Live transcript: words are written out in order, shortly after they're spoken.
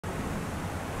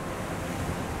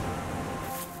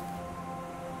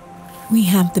We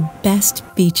have the best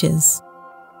beaches.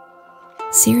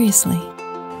 Seriously.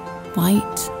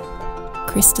 White,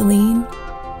 crystalline,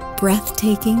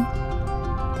 breathtaking.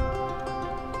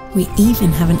 We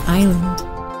even have an island.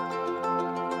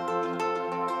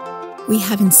 We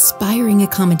have inspiring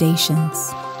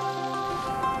accommodations.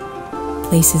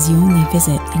 Places you only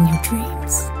visit in your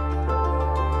dreams.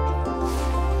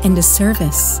 And a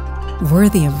service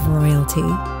worthy of royalty.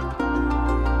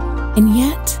 And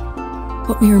yet,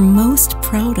 what we are most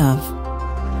proud of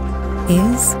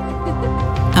is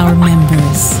our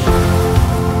members.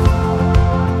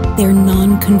 They're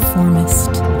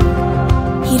nonconformist,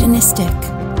 hedonistic,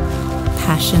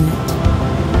 passionate,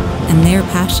 and their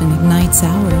passion ignites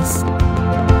ours.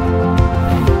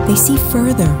 They see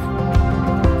further.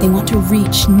 They want to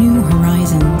reach new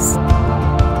horizons.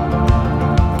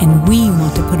 And we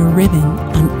want to put a ribbon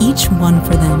on each one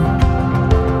for them.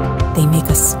 They make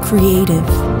us creative,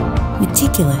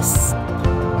 meticulous,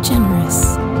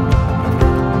 generous,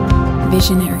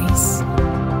 visionaries,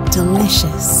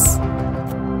 delicious,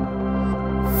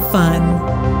 fun.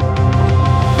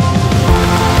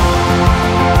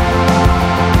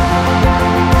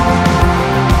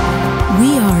 We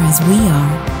are as we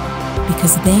are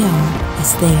because they are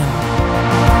as they are.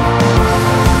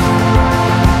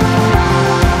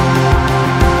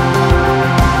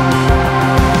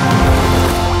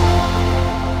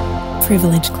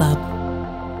 Privilege Club.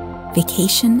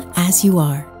 Vacation as you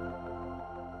are.